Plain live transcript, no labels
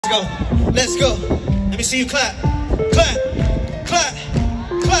go. Let's go. Let me see you clap. Clap, clap,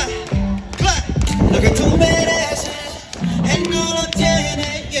 clap, clap. Lo que tú mereces, él no lo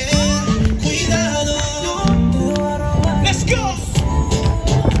tiene, yeah. Cuidado. Let's go.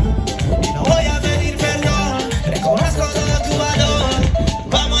 No voy a pedir perdón, reconozco todo tu valor.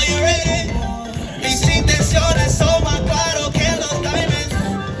 Vamos, you ready? Mis intenciones son más claras que los diamonds.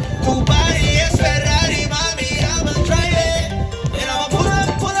 Tu body es Ferrari, mami, I'm a driver. And I'ma pull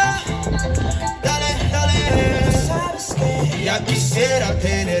up. Dale, dale. Ya quisiera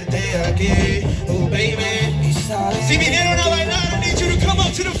tenerte aquí, oh baby. Si vinieron a bailar, I need you to come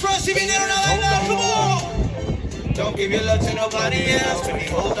up to the front. Si vinieron a bailar, come on. Don't give your love to nobody else, baby.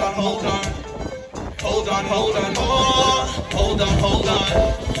 Hold on, hold on. Hold on, hold on, oh, hold on, hold on.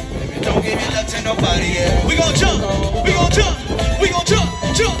 Baby, don't give your love to nobody else. We gon' jump, we gon' jump, we gon' jump,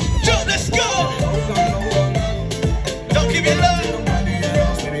 jump, jump, let's go. Don't give your love.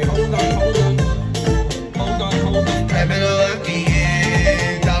 Dámelo aquí,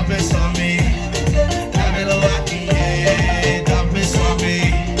 dame eso a mí. Dámelo aquí, dame eso a mí.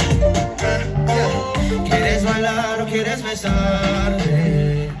 ¿Quieres bailar o quieres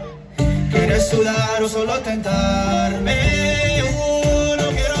besarme? ¿Quieres sudar o solo tentarme?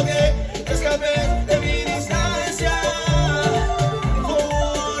 No quiero que te escapes de mi distancia.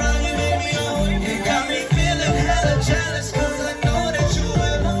 Por ahí me vio. You got me feeling hella jealous, cause I know that you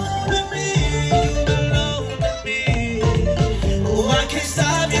belong with me. You belong with me. Oh, I can't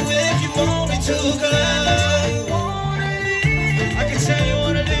stop you if you want me to, girl. I can tell you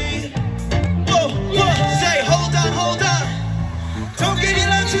wanna leave. Whoa, whoa, say hold on, hold on. Don't give your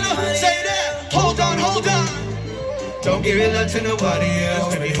love to nobody. Say that. Hold on, hold on. Don't give your love to nobody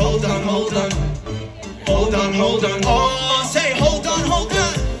else. Baby, hold on, hold on. Hold on, hold on. Oh, say hold on, hold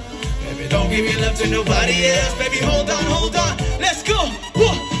on. Baby, don't give your love to nobody else. Baby, hold on, hold on. Let's go.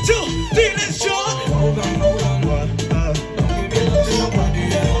 1, 2, 3, let's jump. Hold on, hold on. Don't give your love to nobody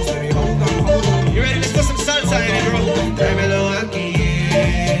else. Baby, hold on, hold on. You ready? Let's put some salsa in it, bro. Dámelo aquí.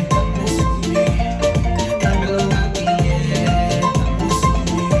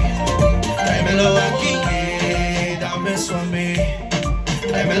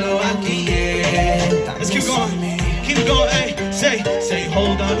 Let's keep going, hey, say,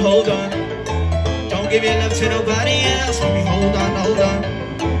 hold on, hold on. Don't give your love to nobody else, baby, hold on, hold on.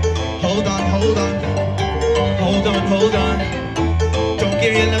 Hold on, hold on. Hold on, hold on. Don't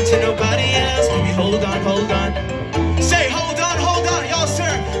give your love to nobody else, baby, hold on, hold on. Say, hold on, y'all,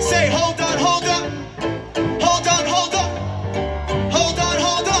 sir. Say, hold on, hold on. Hold on, hold on. Hold on,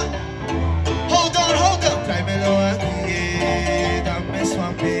 hold on. Hold on, hold on. Tráemelo aquí, dame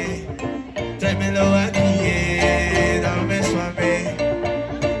suave. Tráemelo aquí, dame suave.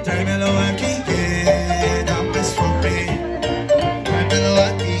 Tráemelo aquí, dame suave. Tráemelo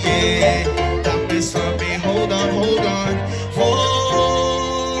aquí, dame suave. Hold on, hold on.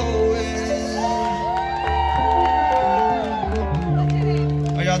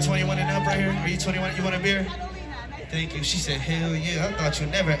 Are y'all 21 and up right here? Are you 21? You want a beer? Thank you. She said, hell yeah. I thought you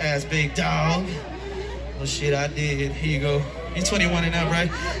never asked, big dog. Well, shit, I did. Here you go. You're 21 and up,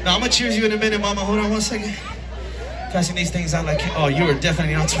 right? Now, I'm going to cheers you in a minute, mama. Hold on 1 second. Passing these things out like, oh, you were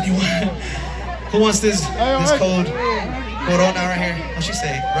definitely not 21. Who wants this cold Corona right here? What'd she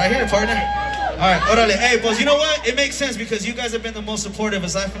say? Right here, partner? All right, orale. Hey, boys, you know what? It makes sense because you guys have been the most supportive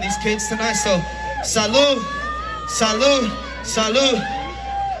aside from these kids tonight. So, salud, salud, salud.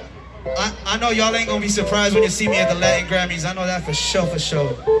 I know y'all ain't gonna be surprised when you see me at the Latin Grammys. I know that for sure, for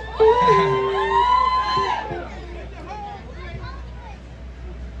sure.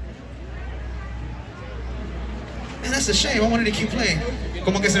 Man, that's a shame. I wanted to keep playing.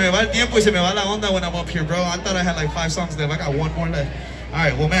 Como que se me va el tiempo y se me va la onda when I'm up here, bro. I thought I had like 5 songs left. I got 1 more left. All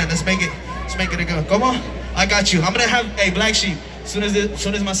right, well, man, let's make it a go. Come on, I got you. I'm gonna have a Black Sheep. As soon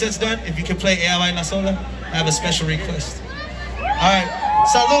as my set's done, if you can play Ella Baila Sola, I have a special request. All right.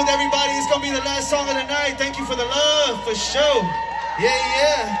 Salud, everybody. It's gonna be the last song of the night. Thank you for the love, for sure.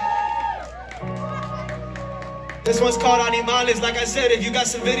 Yeah. This one's called Animales. Like I said, if you got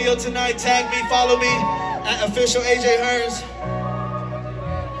some video tonight, tag me, follow me at official AJ Hernz.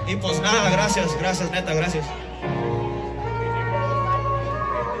 Y pues nada, gracias, neta, gracias.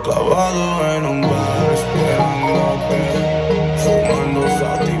 Clavado en un bar esperándote, fumando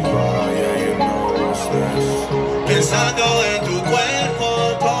Satisfyer, you know what's this. Pensando en tu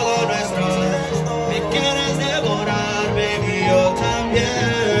cuerpo, todo nuestro. Me quieres devorar, baby, yo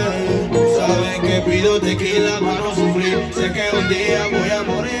también. Sabes que pido tequila para no sufrir. Sé que un día voy a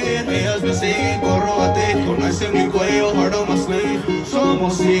morir. Ellas me siguen, corro a ti. Con ice en mi cuello, heart on my sleeve.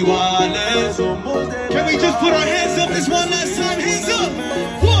 Somos iguales. Can we just put our hands up this one last time? Hands up.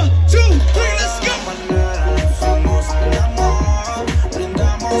 1,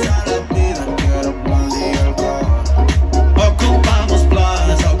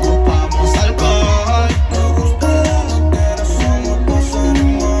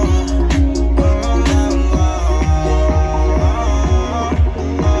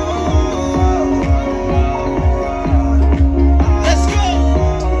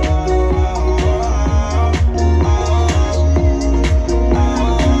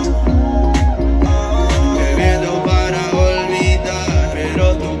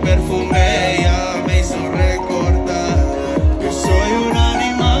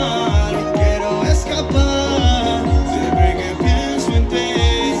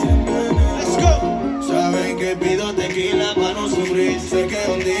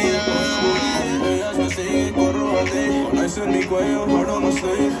 cuello, heart on my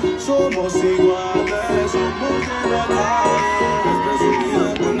sleeve. Somos iguales, somos de la calle. Es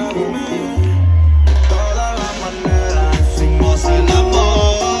presumida con la de mí. De todas las maneras hicimos el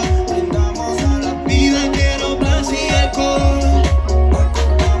amor. Brindamos a la vida, quiero plan y alcohol.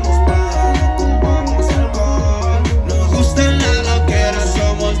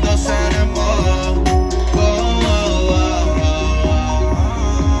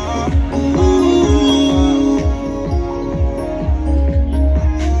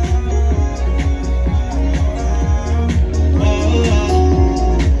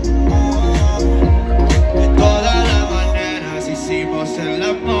 El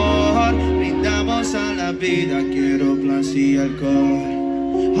amor, brindamos a la vida, quiero plan y alcohol.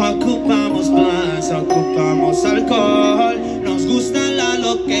 Ocupamos plans, ocupamos alcohol. Nos gusta la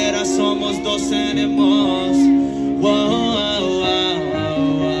loquera, somos dos enemos.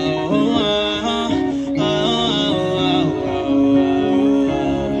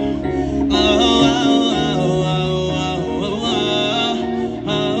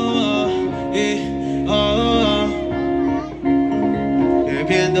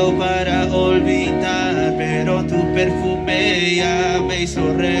 Para olvidar, pero tu perfume ya me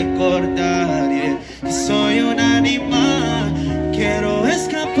hizo recordar que soy un animal, quiero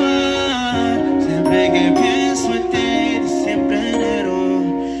escapar. Siempre que pienso en ti, siempre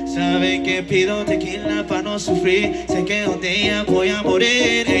enero. Saben que pido tequila para no sufrir. Sé que un día voy a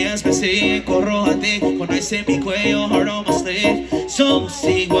morir. Ellas me siguen, corro a ti con ice en mi cuello, heart on my sleeve. Somos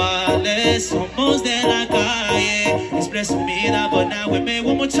iguales, somos de la calle. Es presumida, but now with me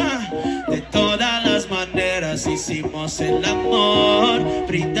one more time. De todas las maneras hicimos el amor.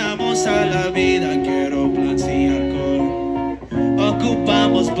 Brindamos a la vida, quiero plants y alcohol.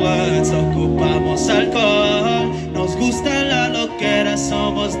 Ocupamos plants, ocupamos alcohol. Nos gusta la loquera,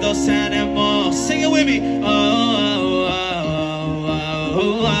 somos dos animals. Sing it with me. Oh, oh, oh, oh,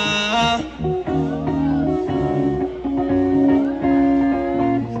 oh, oh.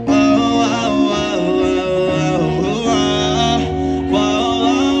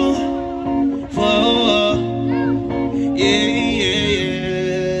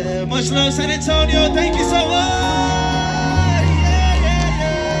 San Antonio, thank you so much.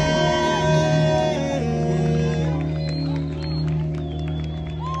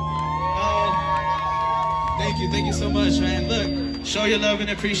 Thank you so much, man. Look, show your love and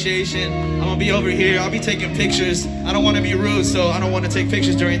appreciation. I'm gonna be over here. I'll be taking pictures. I don't want to be rude, so I don't want to take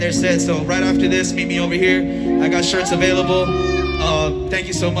pictures during their set. So right after this, meet me over here. I got shirts available. Thank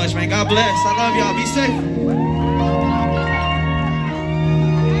you so much, man. God bless. I love y'all. Be safe.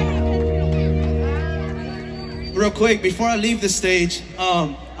 Real quick, before I leave the stage,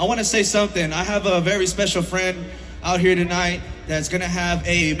 I want to say something. I have a very special friend out here tonight that's going to have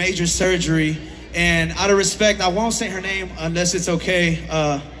a major surgery. And out of respect, I won't say her name unless it's okay.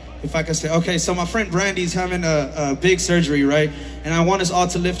 If I can say, okay, so my friend Brandy's having a big surgery, right? And I want us all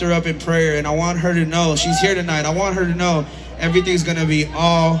to lift her up in prayer. And I want her to know, she's here tonight. I want her to know everything's going to be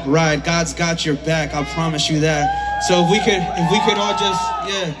all right. God's got your back. I promise you that. So if we could all just,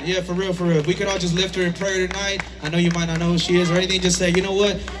 yeah, for real. If we could all just lift her in prayer tonight. I know you might not know who she is or anything. Just say, you know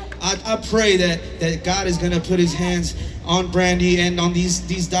what? I pray that God is going to put his hands on Brandy and on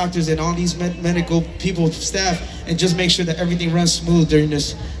these doctors and all these medical people, staff, and just make sure that everything runs smooth during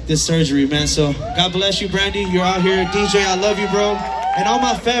this surgery, man. So God bless you, Brandy. You're out here. DJ, I love you, bro. And all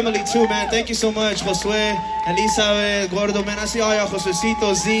my family too, man. Thank you so much, Josue, Elizabeth, Gordo, man. I see all y'all,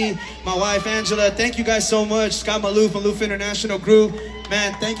 Josuecito, Z, my wife, Angela. Thank you guys so much. Scott Maloof, Maloof International Group.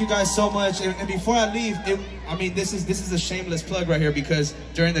 Man, thank you guys so much. And before I leave, I mean, this is a shameless plug right here because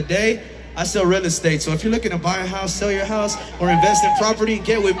during the day, I sell real estate. So if you're looking to buy a house, sell your house, or invest in property,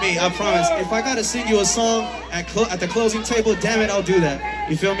 get with me. I promise. If I got to sing you a song at the closing table, damn it, I'll do that.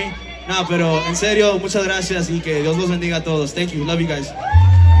 You feel me? Nah, pero en serio, muchas gracias y que Dios los bendiga a todos. Thank you. Love you guys.